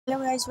Hello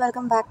guys,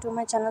 welcome back to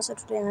my channel. So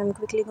today I'm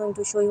quickly going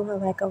to show you how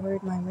I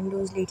covered my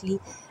windows lately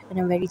in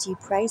a very cheap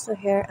price. So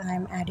here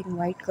I'm adding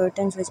white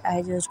curtains which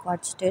I just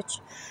got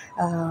stitched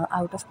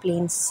out of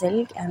plain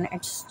silk, and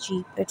it's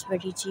cheap. It's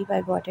very cheap.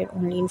 I got it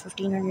only in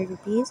 1500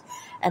 rupees.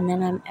 And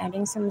then I'm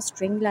adding some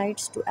string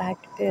lights to add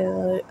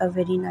a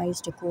very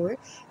nice decor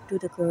to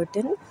the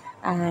curtain.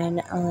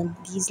 And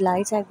these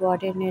lights I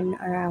got it in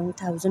around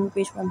 1000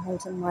 rupees from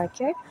wholesale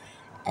market.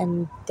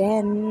 And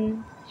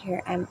then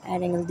here I'm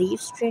adding a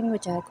leaf string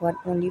which I got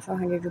only for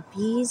 100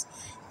 rupees.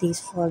 These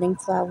falling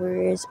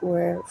flowers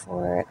were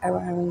for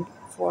around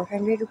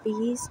 400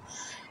 rupees.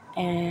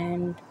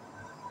 And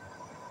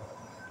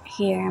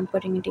here I'm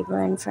putting a table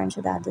in front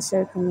so that the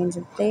silk remains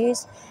in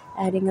place,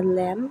 adding a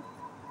lamp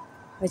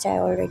which I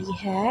already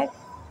had.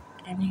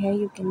 And here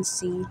you can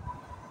see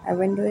our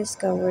window is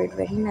covered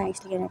very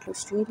nicely and it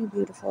looks really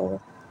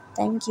beautiful.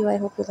 Thank you. I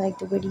hope you liked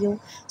the video.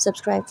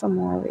 Subscribe for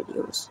more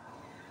videos.